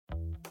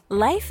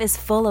Life is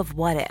full of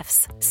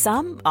what-ifs.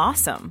 Some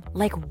awesome,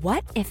 like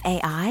what if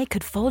AI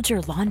could fold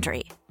your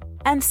laundry?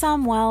 And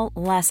some, well,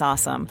 less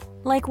awesome,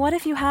 like what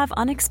if you have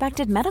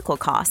unexpected medical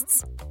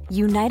costs?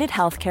 United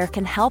Healthcare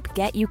can help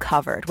get you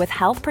covered with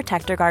Health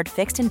Protector Guard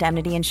fixed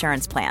indemnity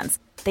insurance plans.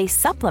 They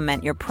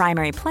supplement your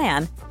primary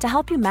plan to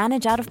help you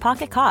manage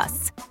out-of-pocket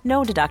costs.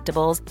 No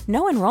deductibles,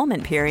 no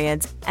enrollment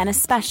periods, and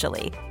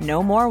especially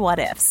no more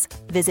what-ifs.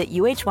 Visit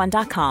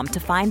uh1.com to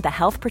find the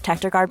Health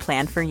Protector Guard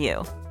plan for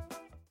you.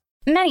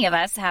 Many of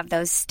us have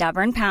those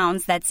stubborn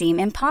pounds that seem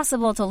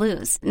impossible to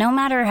lose, no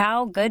matter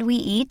how good we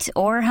eat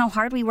or how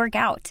hard we work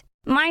out.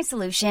 My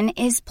solution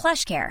is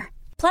PlushCare.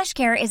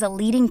 PlushCare is a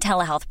leading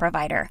telehealth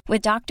provider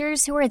with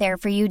doctors who are there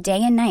for you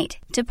day and night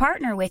to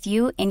partner with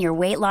you in your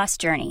weight loss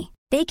journey.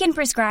 They can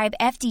prescribe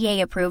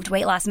FDA-approved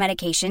weight loss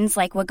medications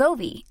like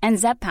Wegovy and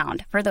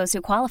Zepbound for those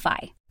who qualify.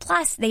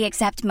 Plus, they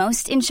accept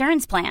most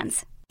insurance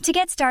plans. To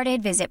get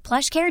started, visit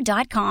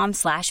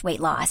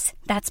plushcare.com/weightloss.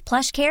 That's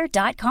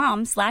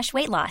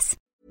plushcare.com/weightloss.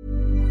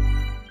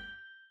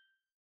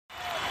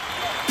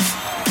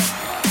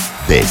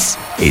 This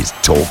is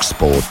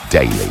TalkSport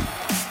Daily.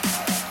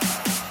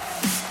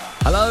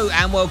 Hello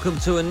and welcome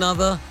to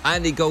another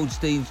Andy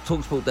Goldstein's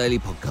TalkSport Daily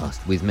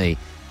podcast with me,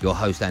 your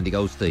host Andy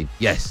Goldstein.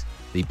 Yes,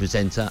 the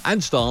presenter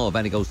and star of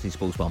Andy Goldstein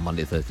Sports Bar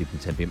Monday to Thursday from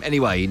 10 p.m.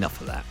 Anyway,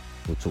 enough of that.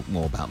 We'll talk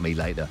more about me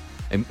later.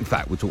 In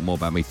fact, we'll talk more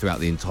about me throughout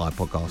the entire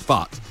podcast.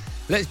 But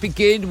let's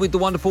begin with the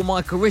wonderful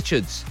Michael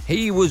Richards.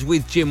 He was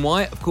with Jim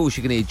White. Of course,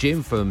 you can hear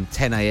Jim from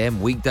 10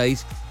 a.m.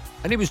 weekdays.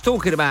 And he was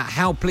talking about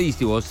how pleased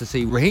he was to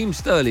see Raheem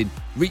Sterling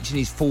reaching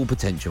his full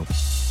potential.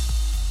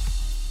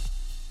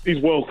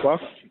 He's world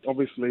class.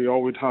 Obviously, he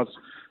always has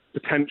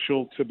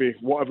potential to be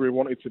whatever he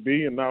wanted to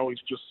be. And now he's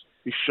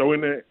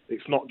showing it.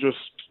 It's not just,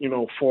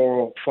 4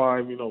 or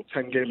 5,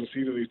 10 games a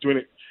season. He's doing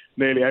it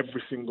nearly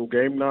every single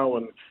game now.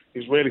 And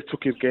he's really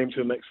took his game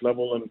to the next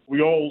level. And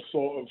we all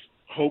sort of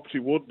hoped he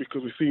would,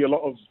 because we see a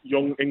lot of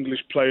young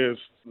English players.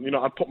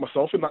 I'd put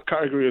myself in that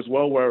category as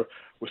well, where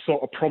we're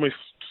sort of promised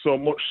so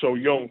much so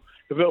young.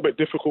 It's a little bit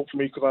difficult for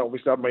me because I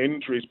obviously had my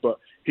injuries, but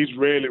he's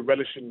really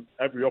relishing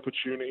every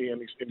opportunity and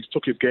he's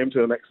took his game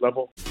to the next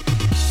level.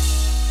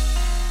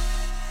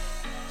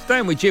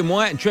 Staying with Jim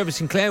White, and Trevor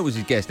Sinclair was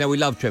his guest. Now, we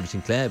love Trevor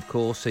Sinclair, of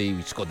course.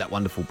 He's got that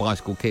wonderful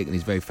bicycle kick and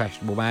he's a very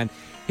fashionable man.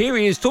 Here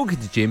he is talking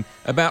to Jim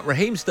about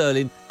Raheem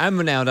Sterling and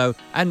Ronaldo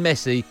and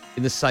Messi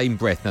in the same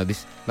breath. Now,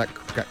 that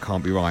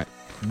can't be right.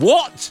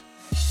 What?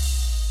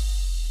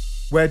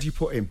 Where do you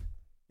put him?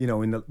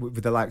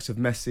 With the likes of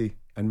Messi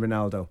and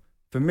Ronaldo.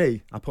 For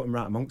me, I put him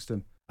right amongst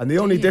them. And the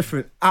only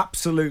difference,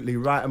 absolutely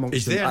right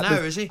amongst them. He's there now,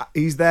 is he?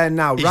 He's there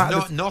now. He's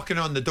not knocking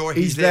on the door,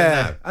 he's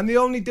there now. And the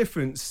only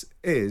difference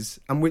is,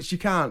 and which he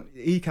can't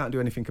do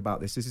anything about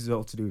this is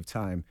all to do with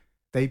time.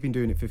 They've been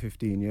doing it for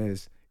 15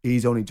 years.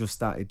 He's only just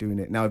started doing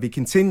it. Now, if he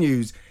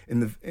continues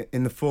in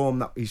the form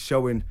that he's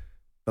showing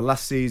the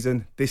last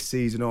season, this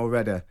season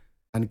already,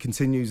 and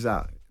continues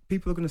that,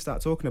 people are going to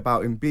start talking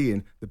about him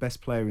being the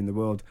best player in the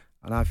world.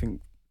 And I think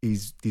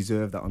he's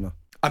deserved that honour.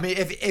 I mean,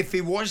 if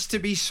he was to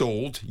be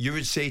sold, you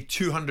would say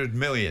 200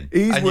 million,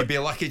 and you'd be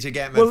lucky to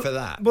get him for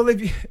that. Well,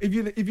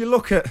 if you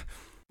look at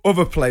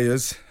other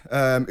players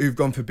who've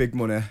gone for big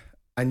money,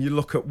 and you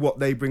look at what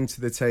they bring to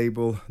the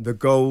table, the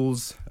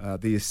goals,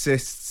 the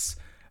assists,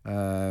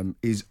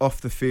 he's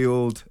off the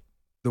field,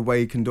 the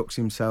way he conducts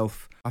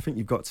himself, I think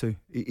you've got to.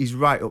 He's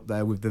right up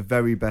there with the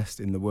very best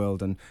in the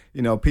world. And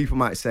people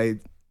might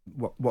say,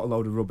 "What a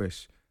load of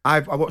rubbish."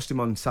 I watched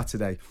him on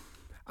Saturday,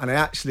 and I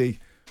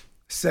actually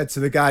said to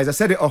the guys, I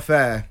said it off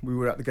air, we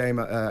were at the game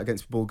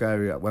against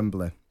Bulgaria at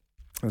Wembley,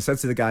 and I said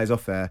to the guys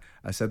off air,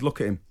 I said,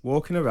 look at him,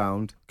 walking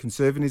around,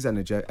 conserving his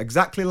energy,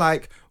 exactly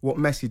like what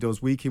Messi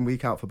does week in,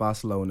 week out for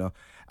Barcelona,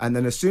 and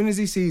then as soon as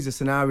he sees a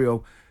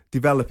scenario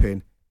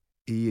developing,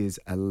 he is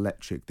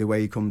electric, the way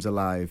he comes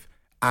alive.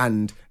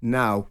 And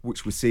now,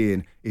 which we're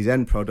seeing, his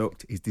end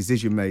product, his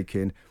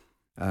decision-making,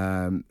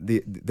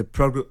 the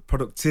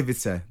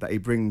productivity that he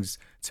brings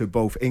to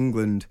both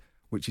England,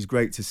 which is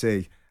great to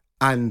see,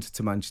 and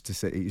to Manchester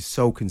City, is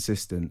so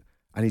consistent,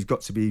 and he's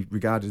got to be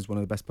regarded as one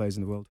of the best players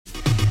in the world.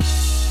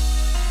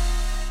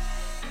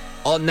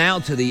 On now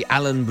to the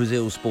Alan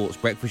Brazil Sports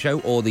Breakfast Show,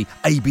 or the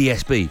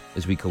ABSB,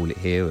 as we call it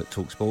here at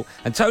TalkSport.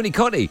 And Tony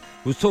Cundy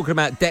was talking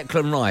about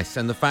Declan Rice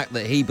and the fact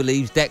that he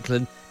believes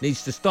Declan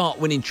needs to start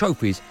winning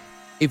trophies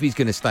if he's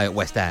going to stay at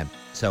West Ham.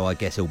 So I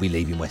guess he'll be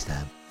leaving West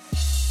Ham.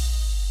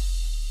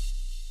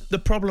 The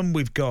problem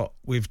we've got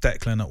with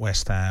Declan at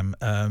West Ham,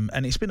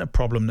 and it's been a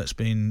problem that's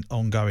been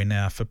ongoing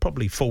now for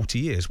probably 40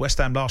 years. West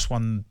Ham last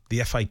won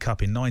the FA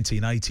Cup in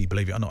 1980,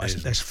 believe it or not.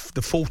 That's the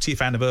 40th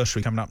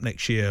anniversary coming up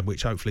next year,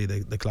 which hopefully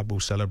the club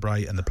will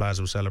celebrate and the players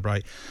will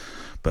celebrate.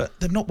 But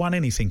they've not won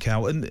anything,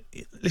 Cal. And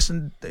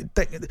listen,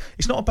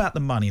 it's not about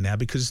the money now,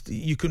 because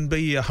you can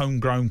be a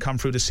homegrown, come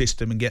through the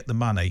system and get the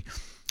money.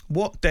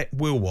 What Dec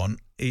will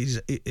want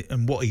is,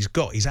 and what he's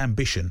got, is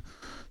ambition.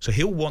 So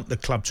he'll want the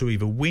club to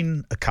either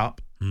win a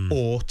cup,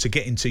 or to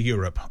get into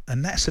Europe.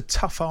 And that's a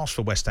tough ask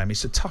for West Ham.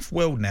 It's a tough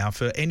world now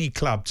for any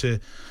club to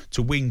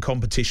win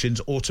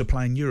competitions or to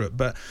play in Europe.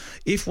 But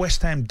if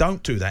West Ham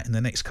don't do that in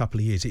the next couple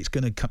of years, it's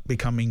going to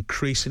become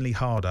increasingly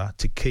harder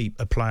to keep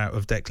a player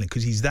of Declan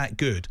because he's that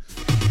good.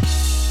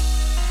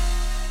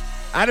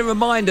 And a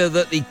reminder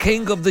that the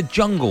king of the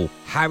jungle,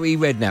 Harry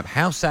Redknapp,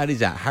 how sad is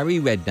that? Harry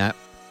Redknapp,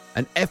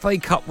 an FA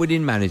Cup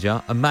winning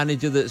manager, a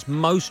manager that's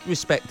most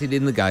respected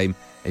in the game,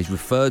 is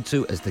referred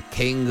to as the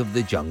king of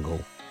the jungle.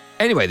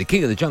 Anyway, the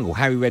king of the jungle,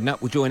 Harry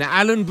Redknapp, will join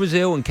Alan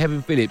Brazil and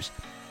Kevin Phillips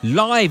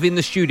live in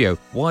the studio.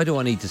 Why do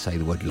I need to say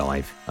the word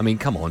live? I mean,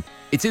 come on.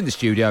 It's in the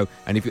studio,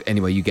 and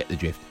anyway, you get the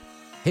drift.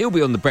 He'll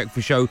be on The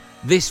Breakfast Show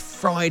this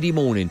Friday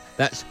morning.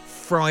 That's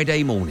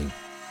Friday morning.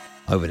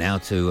 Over now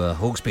to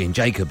Hawksby and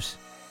Jacobs.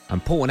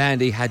 And Paul and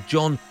Andy had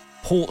John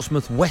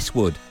Portsmouth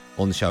Westwood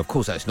on the show. Of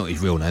course, that's not his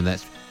real name.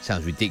 That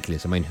sounds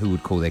ridiculous. I mean, who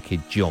would call their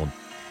kid John?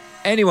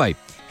 Anyway,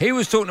 he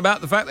was talking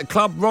about the fact that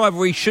club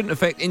rivalry shouldn't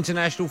affect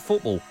international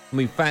football. I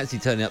mean, fancy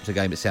turning up to a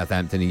game at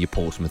Southampton in your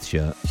Portsmouth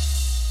shirt.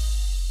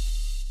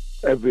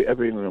 Every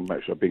England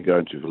match I've been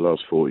going to for the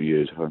last 40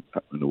 years,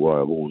 in a way,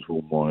 I've always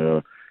worn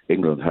my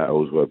England hat. I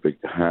always wear a big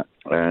hat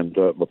and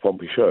my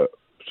Pompey shirt.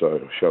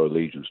 So I show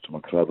allegiance to my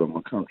club and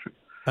my country.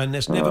 And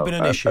there's never been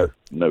an issue?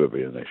 Never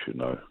been an issue,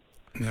 no.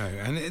 No,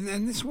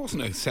 and this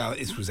wasn't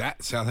this was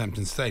at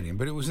Southampton Stadium,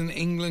 but it was an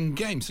England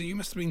game, so you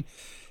must have been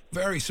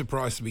very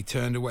surprised to be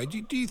turned away. Do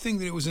you think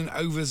that it was an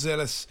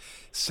overzealous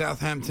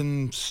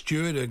Southampton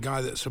steward, a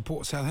guy that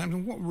supports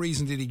Southampton? What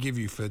reason did he give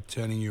you for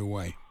turning you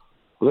away?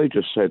 Well, they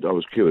just said, I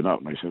was queuing up,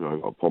 and they said,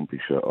 I've got a Pompey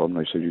shirt on.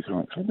 They said, you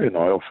can't come in.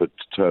 I offered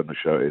to turn the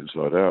shirt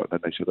inside out, and then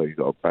they said, you've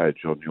got a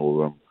badge on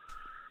your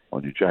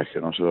jacket.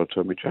 And I said, I'll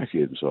turn my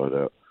jacket inside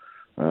out.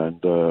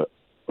 And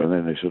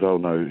then they said, oh,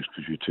 no, it's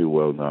because you're too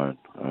well known.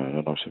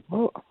 And I said,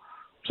 well,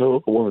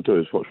 so all I want to do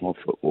is watch my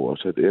football.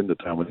 I said, at the end of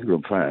the day, I'm an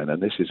England fan,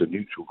 and this is a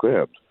neutral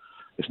ground.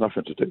 It's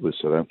nothing to do with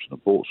Southampton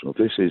and Portsmouth.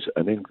 This is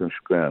an English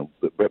ground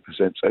that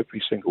represents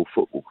every single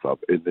football club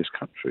in this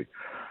country.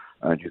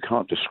 And you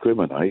can't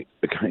discriminate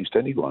against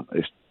anyone.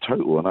 It's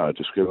total and utter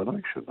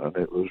discrimination. And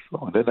it was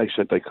wrong. Then they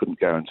said they couldn't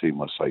guarantee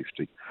my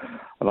safety.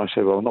 And I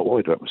said, well, I'm not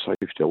worried about my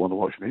safety. I want to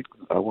watch England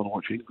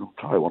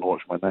play. I want to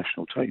watch my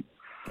national team.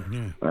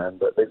 Yeah.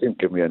 And they didn't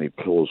give me any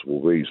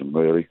plausible reason,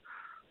 really.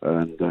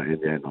 And in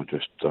the end, I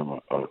just,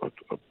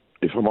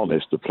 if I'm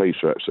honest, the police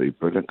are absolutely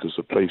brilliant because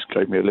the police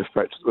gave me a lift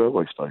back to the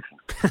railway station.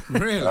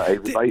 Really?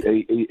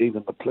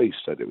 Even the police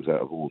said it was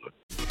out of order.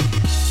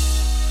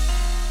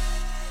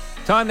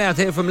 Time now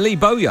to hear from Lee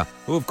Bowyer,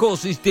 who, of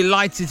course, is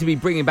delighted to be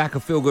bringing back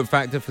a feel-good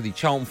factor for the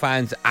Charlton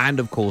fans and,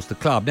 of course, the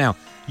club. Now,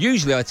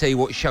 usually I tell you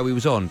what show he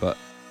was on, but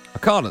I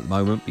can't at the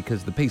moment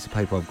because the piece of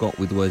paper I've got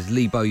with the words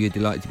Lee Bowyer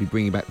delighted to be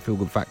bringing back the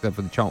feel-good factor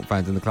for the Charlton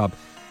fans and the club,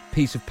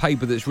 piece of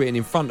paper that's written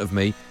in front of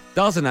me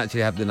doesn't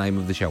actually have the name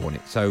of the show on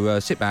it. So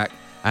sit back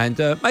and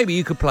maybe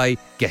you could play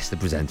Guess the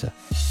Presenter.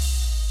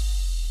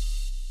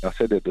 I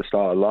said at the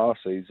start of last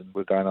season,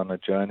 we're going on a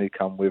journey,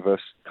 come with us,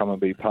 come and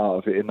be part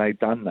of it. And they've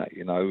done that,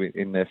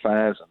 in their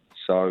thousands.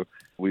 So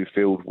we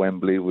filled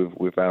Wembley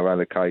with our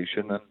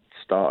allocation and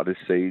started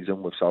this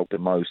season. We've sold the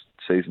most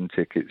season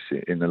tickets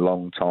in a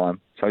long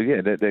time. So,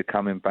 yeah, they're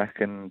coming back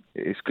and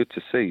it's good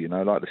to see,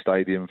 like the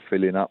stadium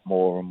filling up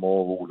more and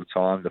more all the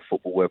time. The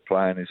football we're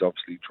playing is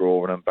obviously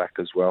drawing them back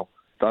as well.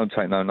 Don't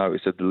take no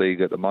notice of the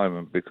league at the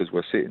moment because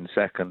we're sitting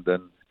second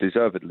and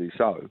deservedly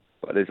so.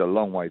 But there's a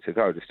long way to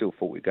go. There's still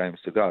 40 games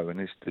to go, and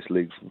this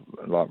league's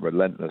like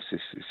relentless.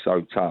 It's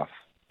so tough.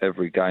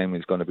 Every game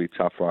is going to be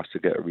tough for us to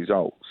get a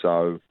result.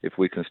 So if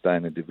we can stay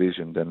in the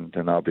division,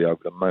 then I'll be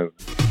over the moon.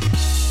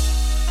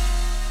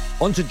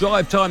 On to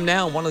drive time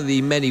now. One of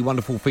the many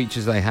wonderful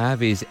features they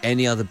have is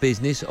Any Other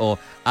Business, or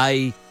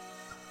AOB.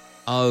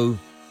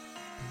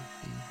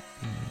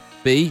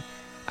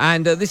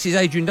 And this is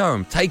Adrian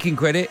Durham taking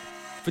credit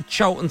for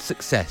Charlton's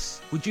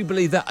success. Would you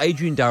believe that?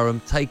 Adrian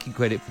Durham taking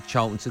credit for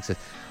Charlton's success.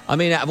 I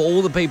mean, out of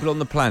all the people on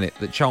the planet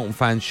that Charlton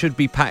fans should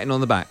be patting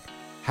on the back,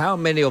 how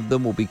many of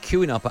them will be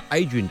queuing up at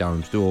Adrian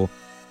Durham's door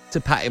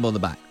to pat him on the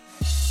back?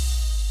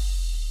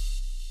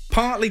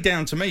 Partly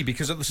down to me,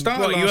 because at the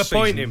start of last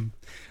season... him?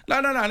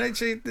 No.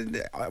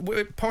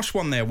 Posh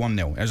won there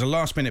 1-0. It was a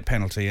last-minute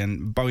penalty,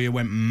 and Bowyer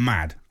went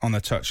mad on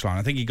the touchline.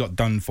 I think he got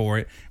done for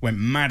it. Went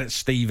mad at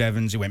Steve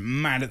Evans. He went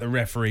mad at the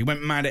referee.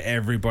 Went mad at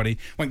everybody.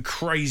 Went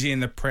crazy in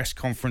the press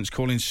conference,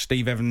 calling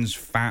Steve Evans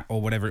fat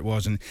or whatever it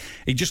was, and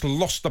he just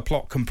lost the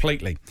plot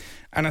completely.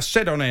 And I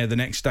said on air the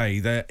next day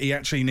that he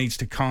actually needs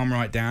to calm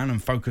right down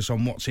and focus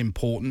on what's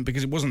important,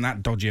 because it wasn't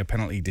that dodgy a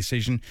penalty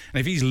decision. And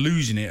if he's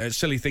losing it at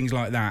silly things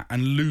like that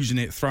and losing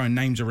it throwing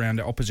names around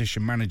at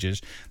opposition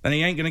managers, then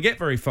he ain't going to get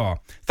very far.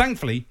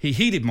 Thankfully, he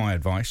heeded my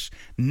advice,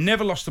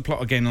 never lost the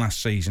plot again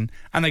last season,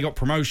 and they got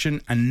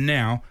promotion, and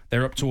now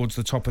they're up towards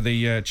the top of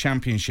the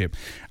Championship.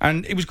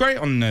 And it was great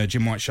on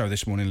Jim White's show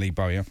this morning, Lee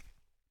Bowyer.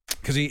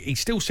 because he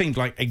still seems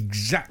like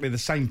exactly the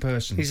same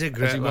person. He's a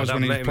great as he lad. was I've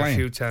when he met was him playing. a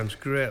few times.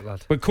 Great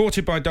lad. But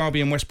courted by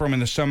Derby and West Brom in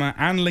the summer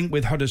and linked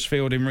with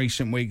Huddersfield in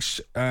recent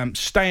weeks,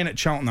 staying at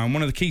Charlton now. And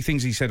one of the key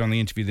things he said on the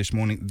interview this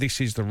morning, this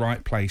is the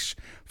right place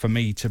for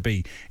me to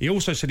be. He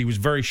also said he was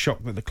very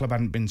shocked that the club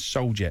hadn't been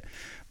sold yet.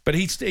 But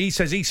he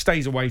says he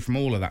stays away from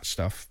all of that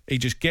stuff. He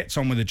just gets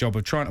on with the job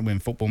of trying to win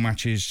football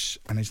matches.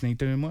 And isn't he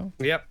doing well?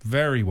 Yep.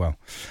 Very well.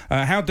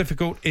 How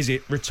difficult is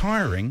it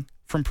retiring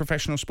from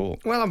professional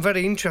sport? Well, I'm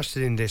very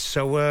interested in this.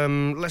 So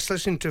let's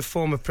listen to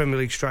former Premier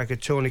League striker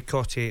Tony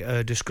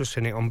Cottee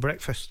discussing it on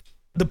breakfast.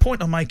 The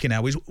point I'm making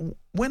now is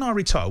when I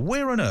retire,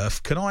 where on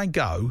earth can I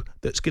go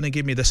that's going to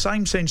give me the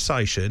same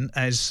sensation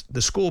as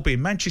the score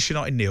being Manchester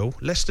United 0,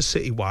 Leicester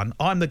City 1,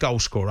 I'm the goal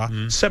scorer,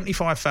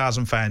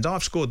 75,000 fans,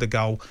 I've scored the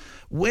goal.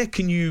 Where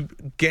can you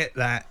get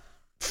that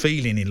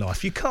feeling in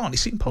life? You can't.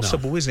 It's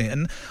impossible, isn't it?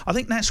 And I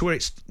think that's where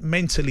it's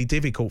mentally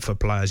difficult for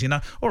players.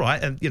 All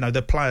right, and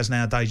the players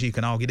nowadays, you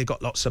can argue they've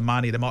got lots of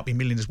money, there might be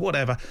millionaires,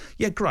 whatever.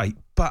 Yeah, great,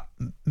 but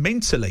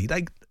mentally,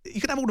 you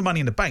can have all the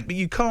money in the bank, but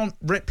you can't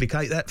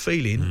replicate that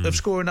feeling of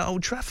scoring at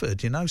Old Trafford.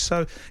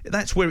 So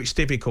that's where it's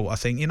difficult. I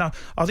think.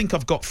 I think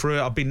I've got through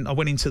it. I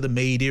went into the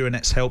media and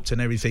that's helped and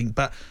everything,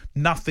 but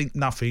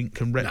nothing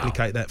can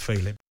replicate that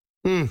feeling.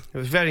 It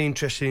was very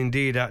interesting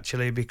indeed,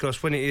 actually,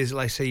 because when it is,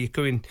 like I say, you're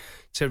going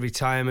to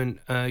retirement,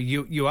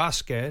 you are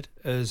scared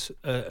as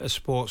a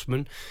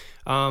sportsman.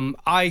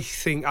 I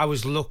think I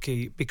was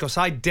lucky because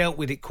I dealt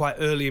with it quite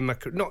early in my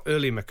career. Not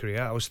early in my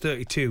career, I was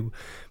 32.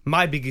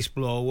 My biggest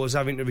blow was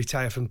having to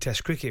retire from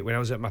Test cricket when I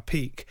was at my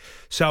peak.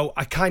 So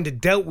I kind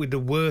of dealt with the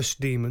worst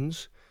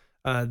demons.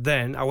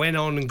 Then I went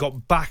on and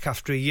got back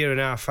after a year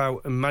and a half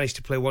out and managed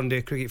to play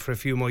one-day cricket for a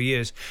few more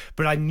years.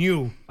 But I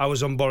knew I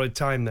was on borrowed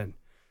time then.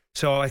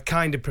 So I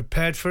kind of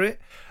prepared for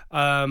it.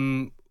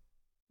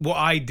 What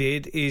I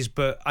did is,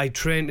 I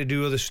trained to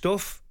do other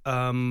stuff.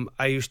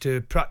 I used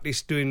to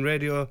practice doing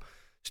radio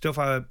stuff.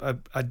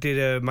 I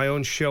did my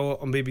own show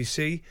on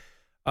BBC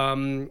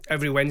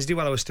every Wednesday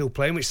while I was still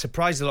playing, which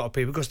surprised a lot of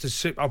people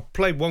because I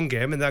played one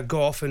game and then I'd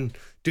go off and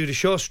do the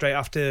show straight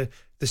after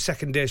the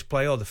second day's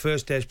play or the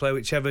first day's play,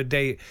 whichever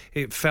day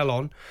it fell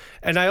on.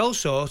 And I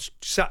also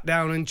sat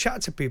down and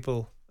chatted to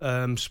people,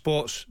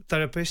 sports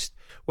therapists,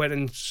 went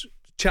and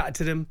chatted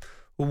to them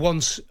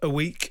once a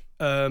week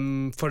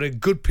for a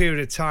good period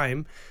of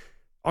time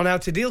on how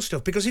to deal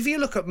stuff. Because if you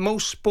look at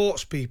most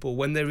sports people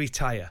when they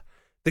retire,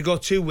 they go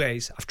two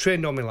ways. I've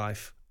trained all my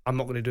life, I'm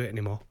not going to do it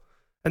anymore.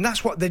 And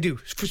that's what they do.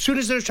 As soon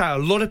as they retire,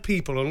 a lot of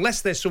people,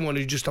 unless they're someone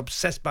who's just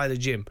obsessed by the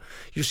gym,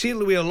 you see it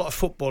with a lot of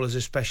footballers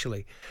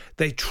especially,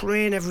 they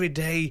train every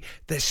day,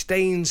 they're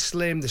staying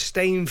slim, they're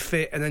staying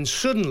fit, and then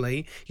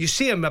suddenly you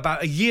see them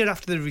about a year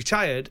after they're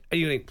retired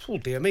and you think, oh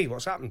dear me,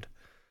 what's happened?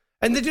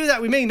 And they do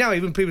that with me now.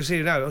 Even people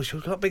say now, oh,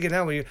 she's a lot bigger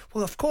now.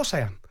 Well, of course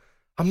I am.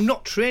 I'm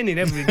not training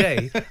every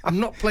day. I'm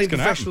not playing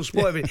professional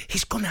sport every day.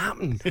 It's going to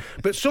happen.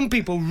 But some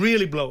people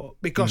really blow up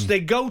because they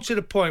go to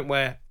the point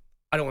where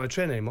I don't want to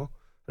train anymore.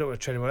 I don't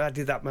want to train anymore. I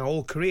did that my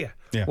whole career.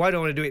 Yeah. Why do I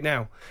want to do it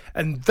now?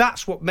 And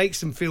that's what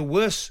makes them feel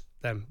worse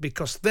then,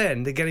 because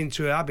then they get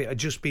into a habit of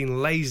just being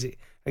lazy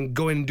and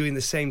going and doing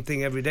the same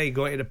thing every day,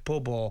 going to the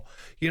pub or,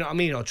 you know what I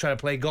mean, or trying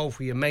to play golf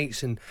with your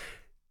mates. And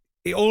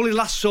it only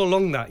lasts so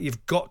long that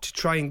you've got to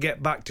try and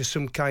get back to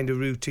some kind of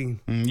routine.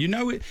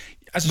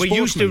 We're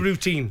used to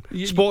routine.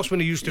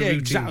 Sportsmen are used to routine.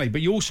 Exactly.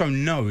 But you also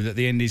know that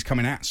the end is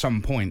coming at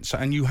some point, so,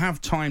 and you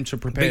have time to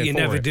prepare for it. But you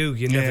never do.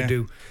 You never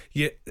do.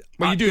 You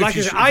do. Like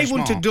I said, I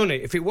wouldn't have done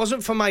it if it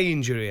wasn't for my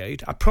injury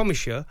aid. I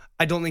promise you,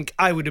 I don't think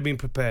I would have been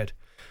prepared.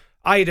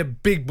 I had a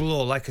big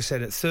blow, like I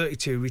said, at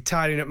 32,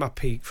 retiring at my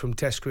peak from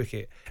Test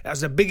cricket. That was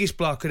the biggest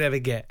blow I could ever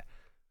get.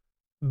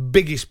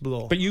 Biggest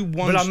blow.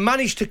 But I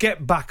managed to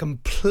get back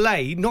and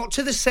play, not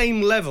to the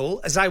same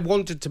level as I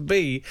wanted to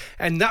be,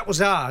 and that was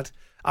hard.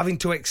 Having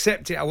to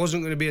accept it, I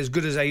wasn't going to be as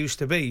good as I used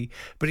to be,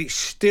 but it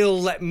still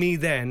let me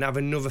then have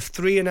another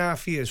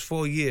 3.5 years,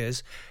 4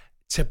 years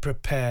to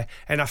prepare,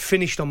 and I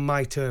finished on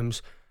my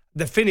terms.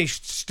 They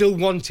finished still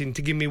wanting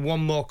to give me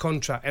one more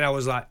contract, and I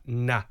was like,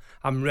 nah,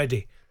 I'm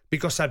ready.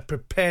 Because I'd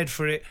prepared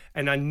for it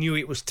and I knew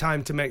it was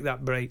time to make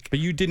that break. But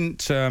you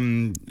didn't.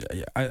 You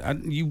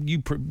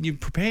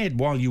prepared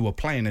while you were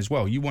playing as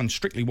well. You won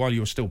strictly while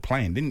you were still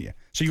playing, didn't you?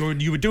 So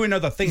you were doing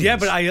other things. Yeah,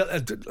 but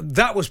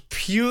that was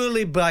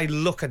purely by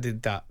luck. I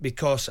did that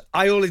because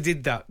I only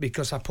did that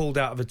because I pulled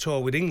out of a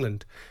tour with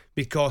England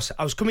because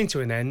I was coming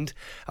to an end.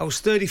 I was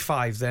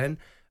 35 then,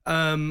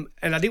 and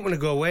I didn't want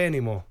to go away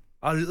anymore.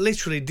 I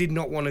literally did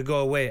not want to go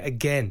away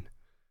again.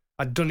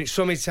 I'd done it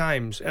so many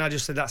times, and I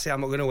just said, that's it,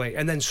 I'm not going to wait.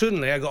 And then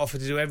suddenly I got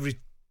offered to do every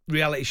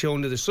reality show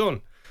under the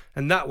sun.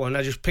 And that one,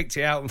 I just picked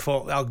it out and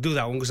thought, I'll do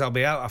that one because I'll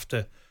be out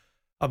after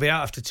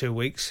 2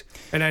 weeks.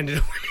 And I ended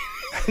up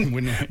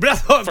But I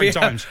thought,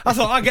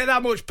 I get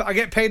that much. I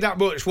get paid that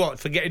much. What,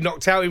 for getting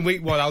knocked out in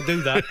week 1? I'll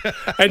do that.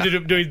 Ended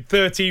up doing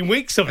 13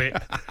 weeks of it.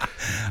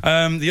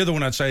 The other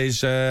one I'd say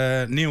is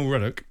Neil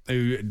Ruddock,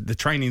 who the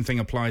training thing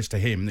applies to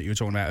him that you were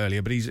talking about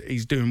earlier. But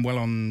he's doing well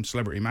on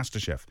Celebrity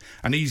MasterChef,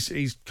 and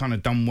he's kind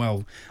of done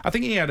well. I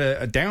think he had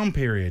a down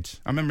period.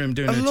 I remember him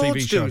doing a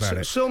TV show about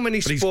it. So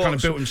many sports, he's kind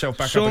of built himself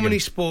back up So again. many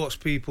sports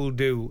people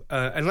do,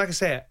 and like I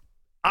say,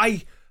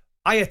 I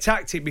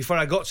attacked it before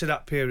I got to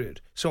that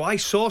period. So I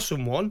saw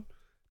someone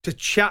to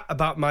chat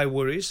about my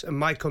worries and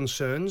my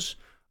concerns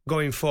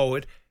going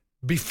forward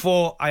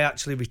before I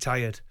actually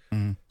retired.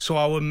 So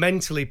I was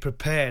mentally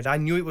prepared. I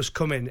knew it was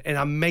coming, and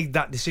I made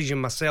that decision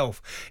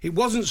myself. It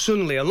wasn't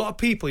suddenly. A lot of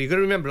people, you've got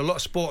to remember, a lot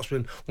of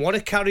sportsmen want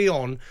to carry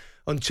on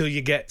until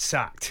you get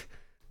sacked.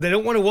 They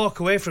don't want to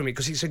walk away from it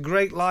because it's a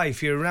great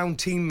life. You're around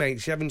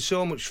teammates, you're having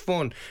so much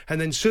fun,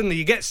 and then suddenly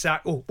you get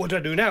sacked. Oh, what do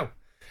I do now?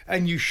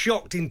 And you're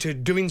shocked into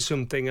doing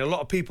something. A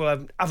lot of people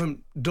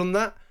haven't done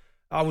that.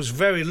 I was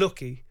very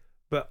lucky,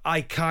 but I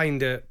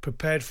kind of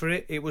prepared for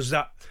it. It was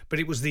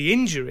the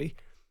injury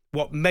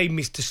what made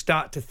me to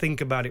start to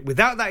think about it.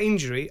 Without that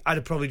injury, I'd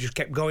have probably just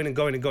kept going and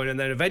going and going, and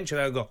then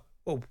eventually I'd go,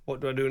 oh, what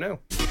do I do now?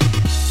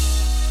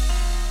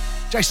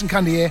 Jason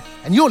Cundy here,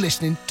 and you're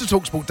listening to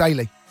TalkSport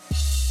Daily.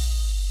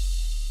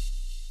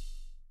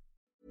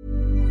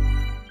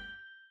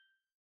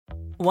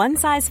 One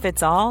size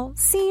fits all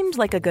seemed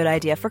like a good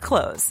idea for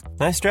clothes.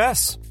 Nice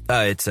dress.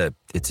 It's a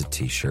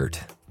T-shirt.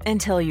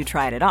 Until you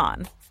tried it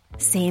on.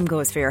 Same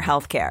goes for your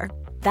healthcare.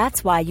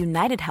 That's why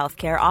United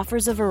Healthcare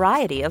offers a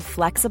variety of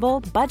flexible,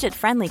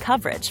 budget-friendly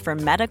coverage for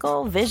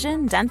medical,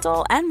 vision,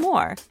 dental, and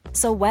more.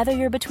 So whether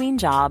you're between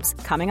jobs,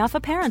 coming off a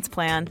parent's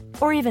plan,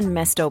 or even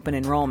missed open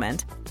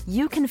enrollment,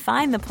 you can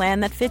find the plan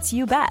that fits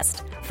you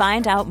best.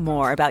 Find out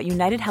more about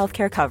United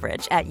Healthcare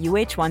coverage at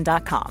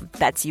uh1.com.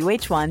 That's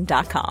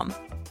uh1.com.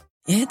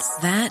 It's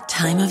that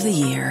time of the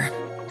year.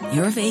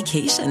 Your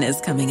vacation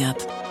is coming up.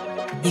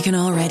 You can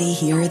already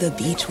hear the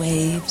beach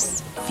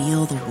waves,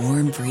 feel the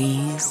warm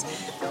breeze,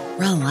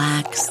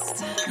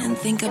 relax, and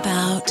think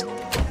about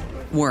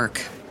work.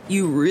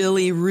 You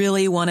really,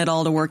 really want it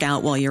all to work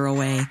out while you're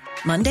away.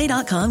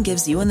 Monday.com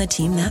gives you and the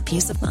team that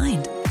peace of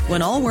mind.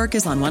 When all work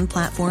is on one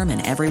platform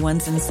and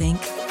everyone's in sync,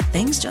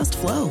 things just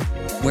flow.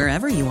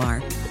 Wherever you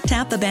are,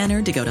 tap the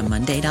banner to go to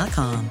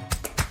Monday.com.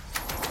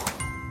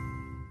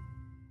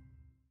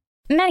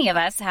 Many of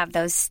us have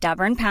those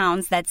stubborn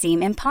pounds that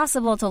seem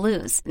impossible to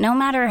lose, no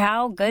matter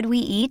how good we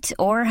eat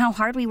or how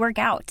hard we work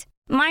out.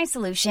 My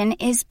solution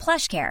is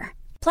PlushCare.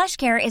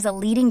 PlushCare is a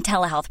leading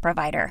telehealth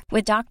provider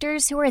with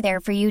doctors who are there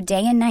for you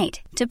day and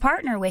night to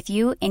partner with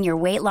you in your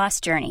weight loss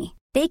journey.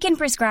 They can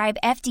prescribe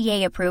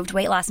FDA-approved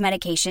weight loss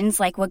medications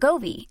like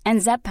Wegovy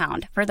and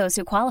Zepbound for those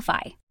who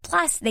qualify.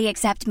 Plus, they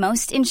accept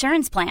most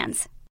insurance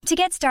plans. To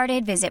get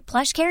started, visit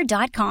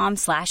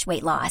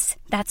plushcare.com/weightloss.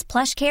 That's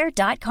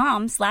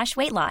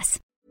plushcare.com/weightloss.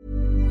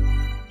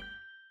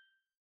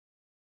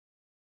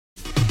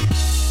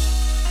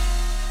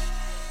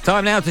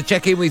 Time now to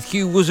check in with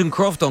Hugh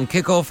Wozencroft on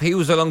kickoff. He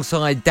was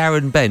alongside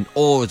Darren Bent,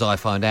 or as I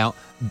find out,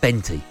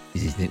 Benty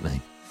is his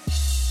nickname.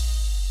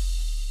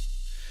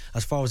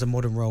 As far as the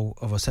modern role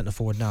of a centre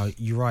forward now,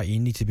 you're right. You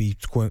need to be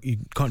scoring. You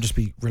can't just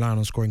be relying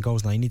on scoring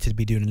goals now. You need to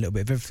be doing a little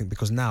bit of everything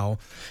because now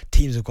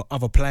teams have got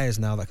other players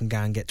now that can go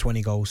and get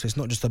 20 goals. So it's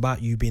not just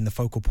about you being the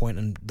focal point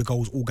and the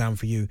goals all going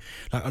for you.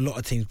 Like a lot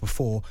of teams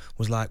before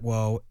was like,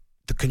 well,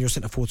 can your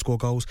centre forward score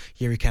goals?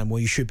 Yeah, he can. Well,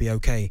 you should be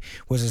okay.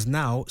 Whereas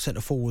now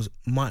centre forwards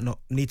might not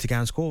need to go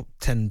and score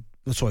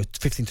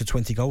 15 to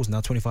 20 goals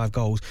now, 25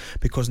 goals,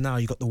 because now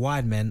you've got the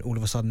wide men all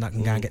of a sudden that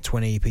can go and get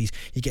 20 apiece.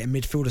 You get a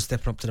midfielder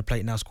stepping up to the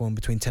plate now scoring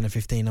between 10 and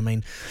 15. I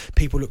mean,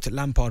 people looked at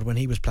Lampard when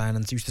he was playing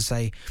and used to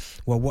say,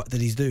 well, what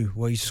did he do?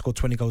 Well, he used to score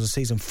 20 goals a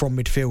season from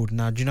midfield.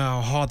 Now, do you know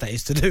how hard that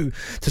is to do?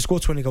 To score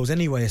 20 goals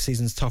anyway a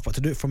season's tough, but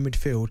to do it from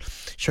midfield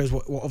shows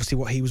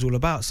what he was all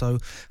about. So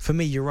for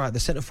me, you're right, the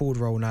centre forward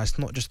role now, it's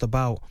not just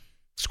about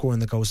scoring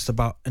the goals, it's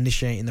about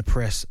initiating the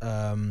press,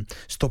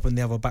 stopping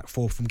the other back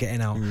four from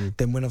getting out.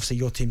 Then when obviously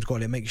your team's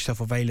got it, make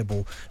yourself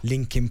available,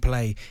 linking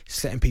play,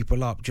 setting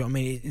people up. Do you know what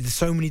I mean? There's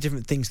so many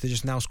different things to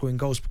just now scoring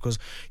goals because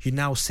you're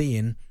now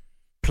seeing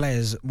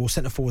players,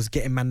 centre forwards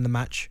getting man of the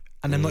match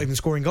and then not even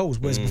scoring goals.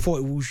 Whereas before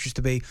it was used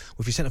to be, well,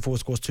 if your centre forward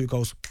scores 2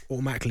 goals,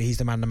 automatically he's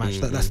the man of the match.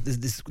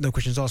 There's no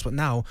questions asked. But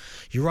now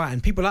you're right,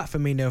 and people like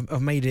Firmino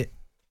have made it.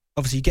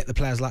 Obviously, you get the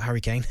players like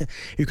Harry Kane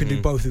who can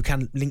do both, who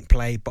can link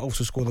play but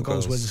also score the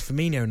goals. Whereas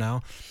Firmino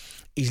now,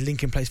 he's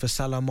linking plays for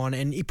Salah, Mane,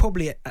 and he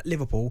probably at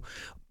Liverpool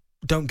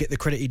don't get the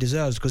credit he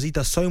deserves because he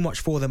does so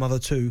much for them other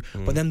two.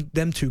 But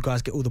them two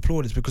guys get all the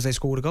plaudits because they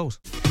score the goals.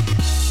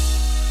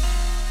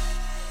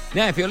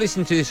 Now, if you're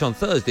listening to this on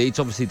Thursday, it's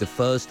obviously the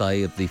first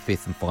day of the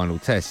 5th and final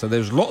test. So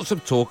there's lots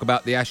of talk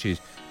about the Ashes,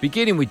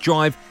 beginning with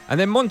Drive, and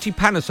then Monty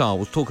Panesar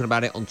was talking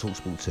about it on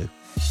TalkSport 2.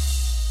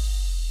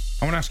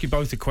 I want to ask you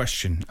both a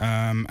question,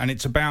 and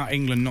it's about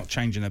England not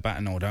changing their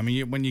batting order. I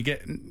mean, when you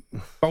get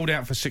bowled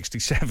out for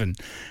 67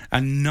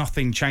 and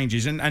nothing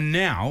changes, and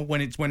now when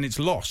it's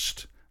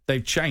lost,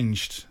 they've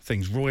changed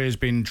things. Roy has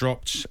been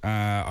dropped.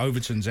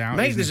 Overton's out.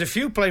 Mate, there's a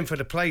few playing for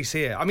the place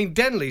here. I mean,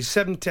 Denley's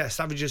 7 tests,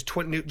 averages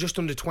just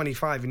under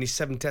 25 in his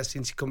 7 tests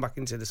since he come back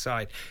into the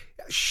side.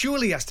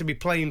 Surely he has to be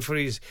playing for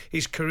his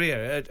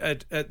career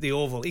at the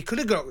Oval. He could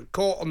have got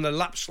caught on the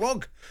lap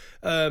slog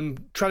trying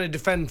to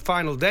defend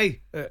final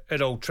day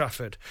at Old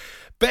Trafford.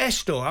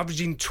 Bairstow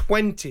averaging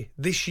 20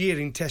 this year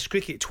in Test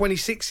cricket,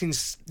 26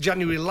 since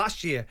January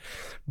last year.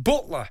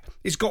 Butler,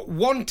 he's got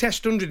 1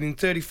 Test 100 in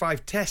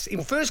 35 tests.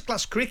 In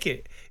first-class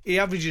cricket, he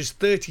averages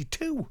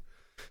 32.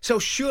 So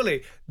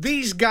surely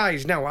these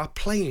guys now are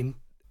playing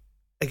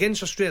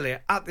against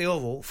Australia at the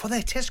Oval for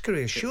their Test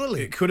career,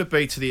 surely. Could it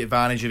be to the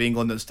advantage of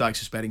England that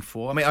Stokes is batting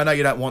for? I mean, I know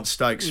you don't want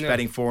Stokes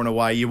batting for in a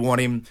way. You want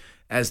him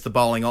as the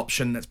bowling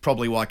option. That's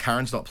probably why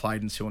Curran's not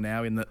played until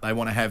now, in that they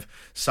want to have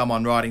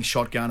someone riding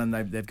shotgun, and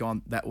they've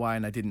gone that way,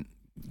 and they didn't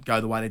go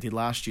the way they did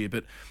last year.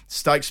 But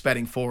Stokes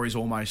batting for is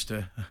almost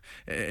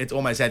it's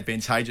almost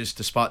advantageous,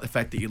 despite the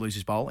fact that you lose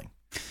his bowling.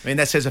 I mean,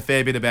 that says a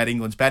fair bit about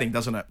England's batting,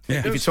 doesn't it? Yeah.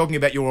 If you're talking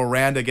about your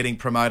all-rounder getting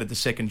promoted to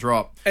second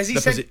drop... As he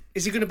said,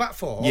 is he going to bat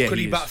 4? Or could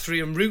he bat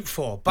 3 and root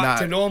 4? Back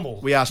to normal?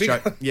 We asked Joe.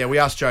 Yeah, we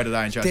asked Joe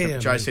today, and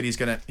Joe said he's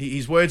going to...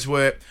 His words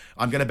were,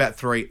 I'm going to bat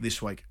 3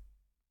 this week.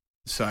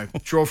 So,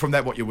 draw from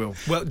that what you will.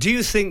 Well, do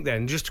you think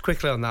then, just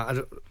quickly on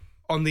that,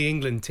 on the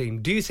England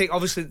team, do you think,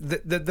 obviously,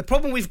 the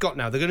problem we've got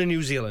now, they're going to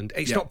New Zealand,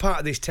 it's not part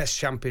of this Test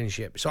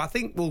Championship, so I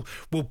think we'll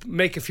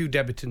make a few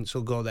debutants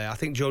who'll go there. I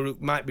think Joe Root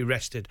might be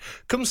rested.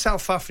 Come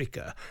South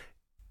Africa,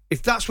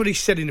 if that's what he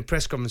said in the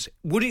press conference,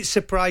 would it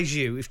surprise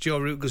you if Joe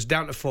Root goes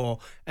down to 4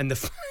 and they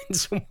find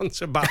someone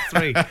to bat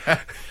 3?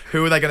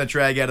 Who are they going to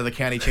drag out of the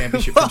county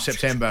championship from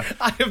September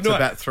to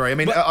bat 3? I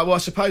mean, I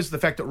suppose the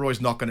fact that Roy's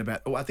not going to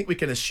bat... I think we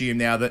can assume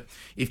now that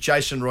if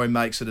Jason Roy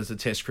makes it as a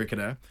Test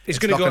cricketer, it's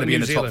not going to be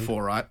in the top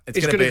 4, right? It's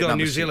going to go to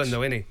New Zealand,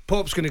 though, isn't he?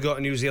 Pope's going to go to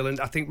New Zealand.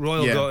 I think Roy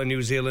will go to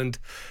New Zealand.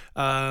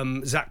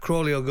 Zach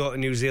Crowley will go to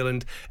New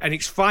Zealand. And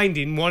it's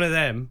finding one of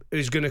them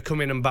who's going to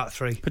come in and bat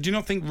 3. But do you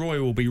not think Roy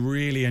will be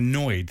really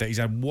annoyed that he's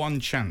had one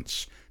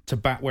chance to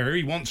bat where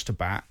he wants to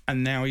bat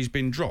and now he's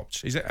been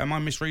dropped? Am I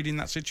misreading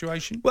that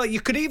situation? Well, you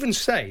could even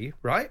say,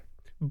 right,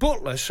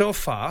 Butler so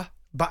far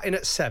batting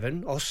at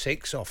 7 or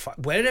 6 or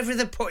 5, wherever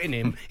they're putting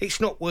him,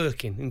 it's not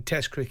working in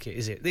Test cricket,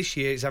 is it? This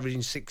year it's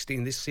averaging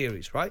 16 this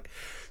series, right?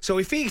 So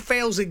if he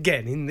fails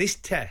again in this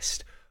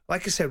Test,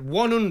 like I said,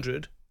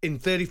 100 in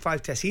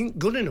 35 tests, he ain't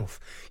good enough.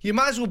 You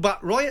might as well bat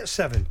Roy at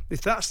 7, if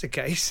that's the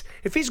case.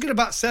 If he's going to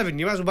bat 7,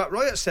 you might as well bat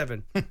Roy at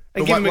 7 and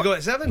give him a go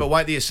at 7. But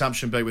won't the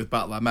assumption be with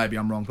Butler, maybe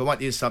I'm wrong, but won't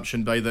the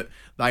assumption be that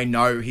they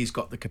know he's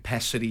got the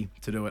capacity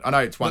to do it? I know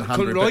it's 100.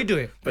 Couldn't Roy do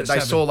it? But they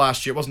saw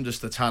last year, it wasn't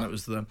just the ton, it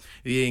was the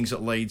innings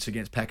at Leeds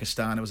against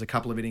Pakistan. It was a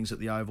couple of innings at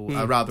the Oval.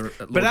 Rather,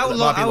 but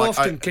how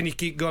often can you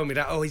keep going with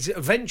that? Oh,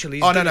 eventually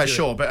he's no,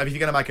 sure. But if you're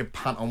going to make a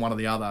punt on one or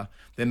the other,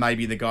 then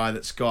maybe the guy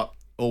that's got,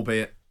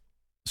 albeit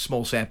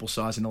small sample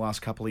size in the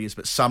last couple of years,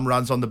 but some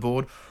runs on the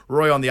board.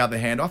 Roy, on the other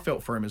hand, I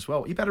felt for him as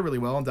well. He batted really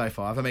well on day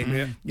 5. I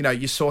mean,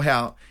 you saw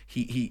how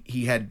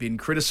he had been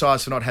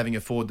criticised for not having a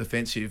forward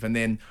defensive, and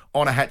then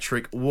on a hat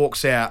trick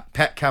walks out.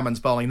 Pat Cummins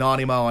bowling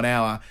 90 mile an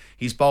hour.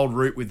 He's bowled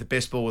Root with the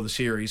best ball of the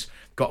series.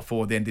 Got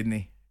forward then, didn't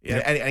he? Yeah,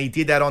 and he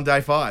did that on day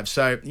 5.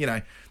 So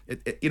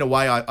in a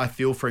way, I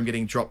feel for him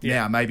getting dropped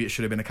now. Maybe it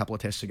should have been a couple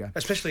of tests ago,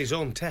 especially his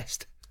own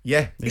Test.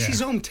 Yeah. It's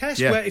his own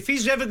Test, where if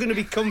he's ever going to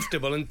be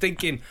comfortable and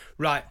thinking,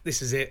 right,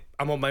 this is it,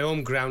 I'm on my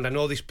home ground, I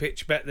know this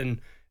pitch better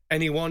than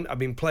anyone, I've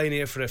been playing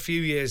here for a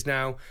few years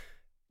now,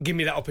 give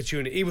me that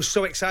opportunity. He was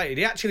so excited.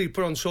 He actually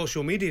put on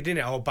social media, didn't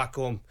it? Oh, back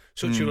home.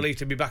 Such a relief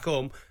to be back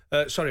home.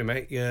 Sorry,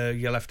 mate,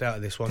 you're left out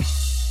of this one.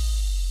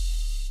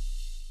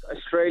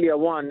 Australia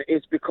won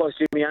is because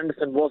Jimmy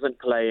Anderson wasn't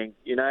playing,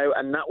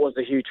 and that was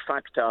a huge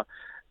factor.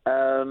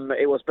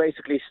 It was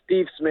basically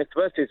Steve Smith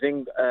versus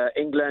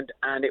England,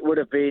 and it would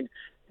have been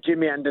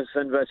Jimmy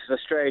Anderson versus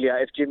Australia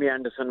if Jimmy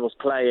Anderson was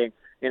playing.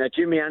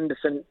 Jimmy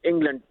Anderson,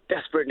 England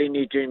desperately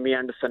need Jimmy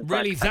Anderson.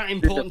 Really, that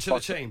important to the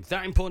team?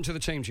 That important to the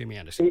team, Jimmy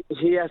Anderson?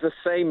 He has the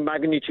same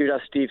magnitude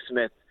as Steve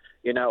Smith,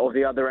 of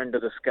the other end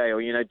of the scale.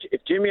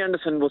 If Jimmy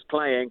Anderson was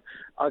playing,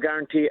 I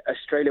guarantee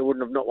Australia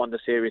wouldn't have not won the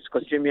series,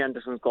 because Jimmy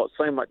Anderson's got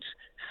so much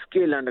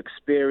skill and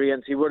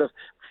experience. He would have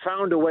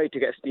found a way to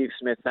get Steve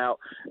Smith out,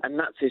 and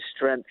that's his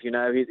strength.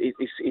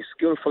 He's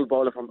skillful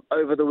bowler from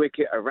over the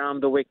wicket,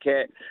 around the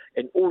wicket,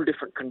 in all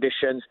different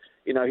conditions.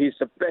 He's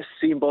the best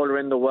seam bowler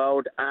in the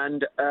world,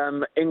 and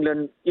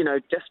England,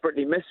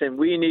 desperately miss him.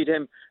 We need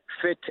him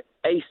fit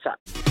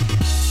ASAP.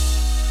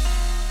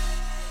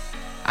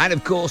 And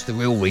of course, the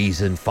real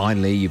reason,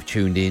 finally, you've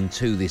tuned in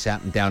to this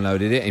app and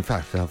downloaded it. In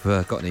fact, I've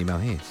got an email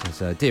here. It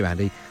says, Dear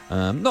Andy,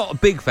 not a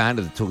big fan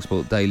of the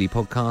TalkSport Daily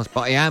podcast,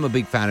 but I am a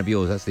big fan of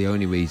yours. That's the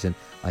only reason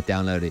I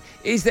downloaded it.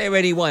 Is there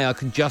any way I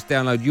can just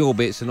download your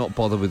bits and not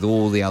bother with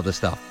all the other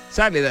stuff?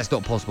 Sadly, that's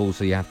not possible,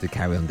 so you have to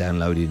carry on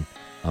downloading,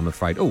 I'm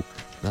afraid. Oh,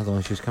 another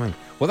one's just coming.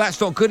 Well, that's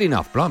not good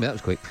enough. Blimey, that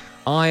was quick.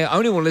 I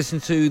only want to listen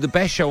to the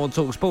best show on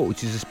TalkSport,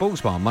 which is the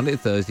Sports Bar, Monday to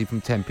Thursday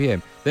from 10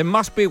 p.m. There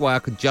must be a way I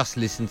could just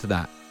listen to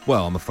that.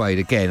 Well, I'm afraid,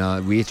 again, I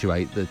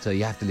reiterate that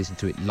you have to listen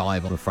to it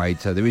live, I'm afraid.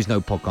 So there is no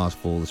podcast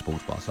for the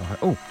Sports Bar. So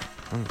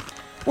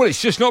well,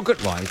 it's just not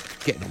good. Right,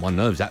 it's getting on my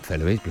nerves, that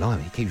fellow is.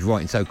 Blimey, he keeps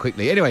writing so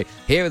quickly. Anyway,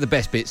 here are the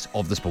best bits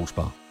of the Sports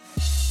Bar.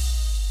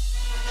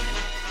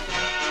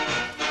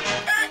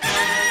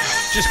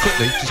 Just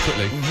quickly.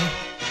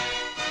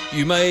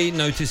 You may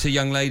notice a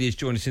young lady has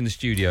joined us in the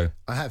studio.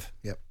 I have,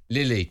 yep.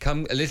 Lily,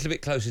 come a little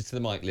bit closer to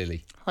the mic,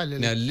 Lily. Hi,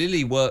 Lily. Now,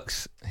 Lily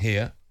works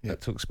here at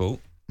TalkSport.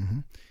 Mm-hmm.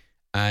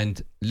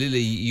 And Lily,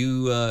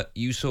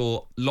 you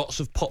saw lots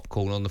of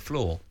popcorn on the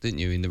floor, didn't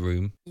you, in the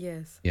room?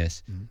 Yes.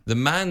 Yes. Mm-hmm. The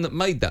man that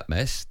made that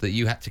mess that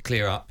you had to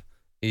clear up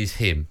is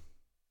him.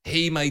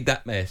 He made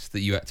that mess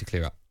that you had to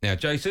clear up. Now,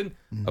 Jason,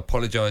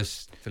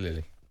 apologise to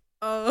Lily.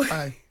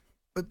 Oh.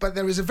 But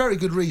there is a very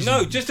good reason.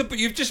 No,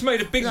 you've just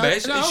made a big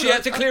mess and she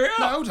had to clear it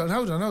up. No,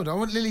 hold on. I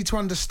want Lily to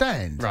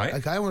understand. Right.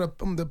 Okay, I want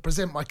to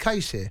present my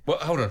case here. Well,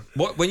 hold on.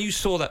 When you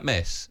saw that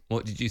mess,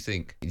 what did you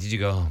think? Did you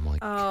go, oh, my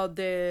God?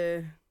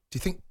 Do you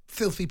think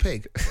filthy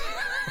pig?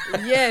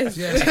 Yes.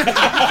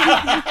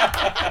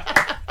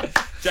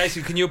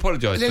 Jason, can you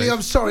apologise, Lily, please?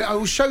 I'm sorry. I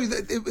will show you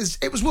that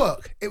it was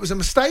work. It was a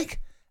mistake.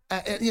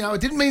 I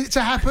didn't mean it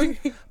to happen,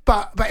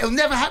 but it'll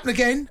never happen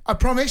again. I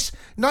promise.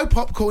 No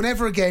popcorn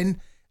ever again.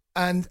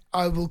 And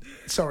I will.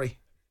 Sorry.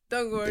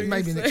 Don't worry.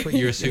 Maybe next week.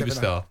 You're a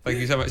superstar. Thank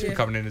you so much for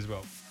coming in as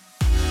well.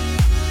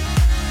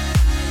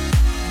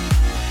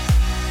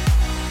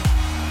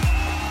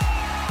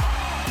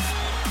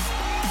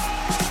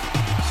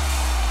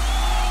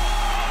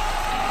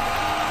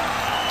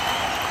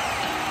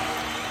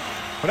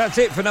 Well, that's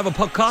it for another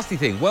podcasty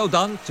thing. Well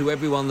done to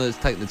everyone that's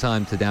taken the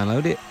time to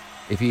download it.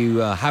 If you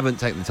haven't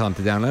taken the time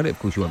to download it, of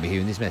course you won't be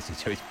hearing this message,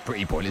 so it's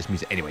pretty pointless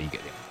music. Anyway, you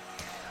get it.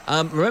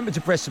 Remember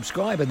to press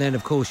subscribe, and then,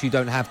 of course, you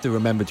don't have to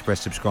remember to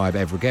press subscribe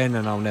ever again,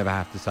 and I'll never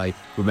have to say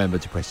remember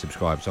to press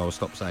subscribe, so I'll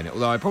stop saying it.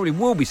 Although I probably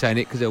will be saying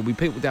it because there will be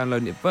people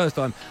downloading it the first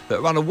time that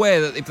are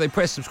unaware that if they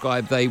press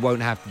subscribe, they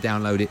won't have to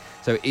download it.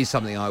 So it is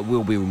something I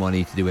will be reminding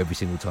you to do every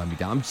single time you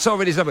download. I'm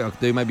sorry, there's something I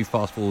can do. Maybe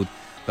fast forward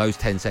those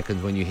 10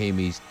 seconds when you hear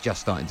me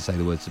just starting to say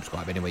the word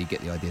subscribe. Anyway, you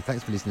get the idea.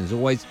 Thanks for listening as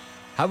always.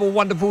 Have a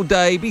wonderful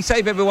day. Be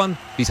safe, everyone.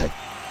 Be safe.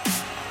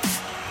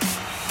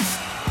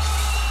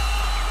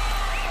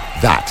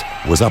 That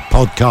was a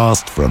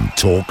podcast from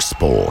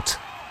TalkSport.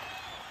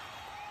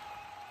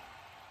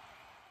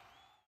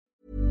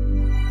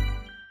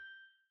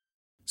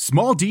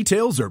 Small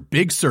details are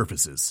big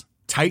surfaces.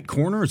 Tight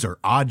corners are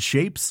odd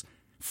shapes.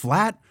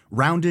 Flat,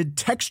 rounded,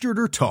 textured,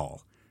 or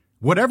tall.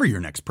 Whatever your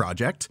next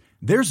project,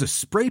 there's a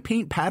spray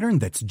paint pattern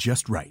that's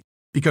just right.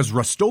 Because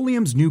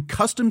Rust-Oleum's new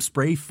Custom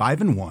Spray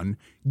 5-in-1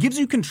 gives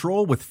you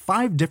control with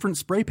 5 different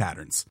spray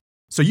patterns.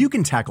 So you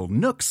can tackle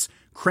nooks,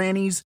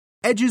 crannies,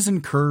 edges,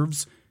 and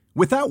curves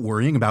without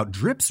worrying about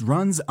drips,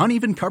 runs,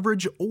 uneven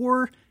coverage,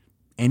 or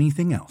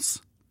anything else.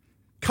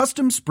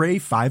 Custom Spray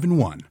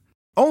 5-in-1.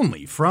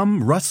 Only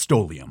from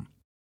Rust-Oleum.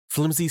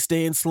 Flimsy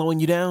staying slowing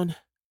you down?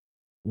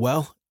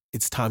 Well,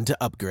 it's time to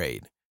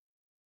upgrade.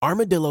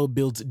 Armadillo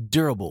builds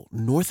durable,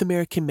 North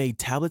American-made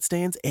tablet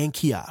stands and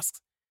kiosks.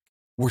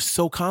 We're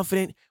so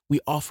confident,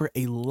 we offer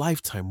a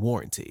lifetime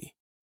warranty.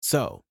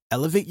 So,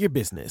 elevate your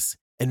business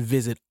and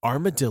visit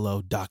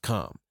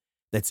armadillo.com.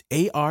 That's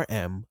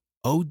ARMODILO.com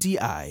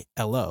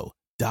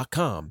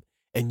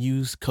and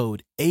use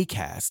code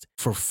ACAST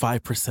for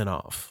 5%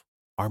 off.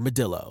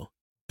 Armadillo,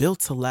 built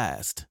to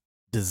last,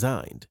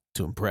 designed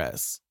to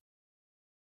impress.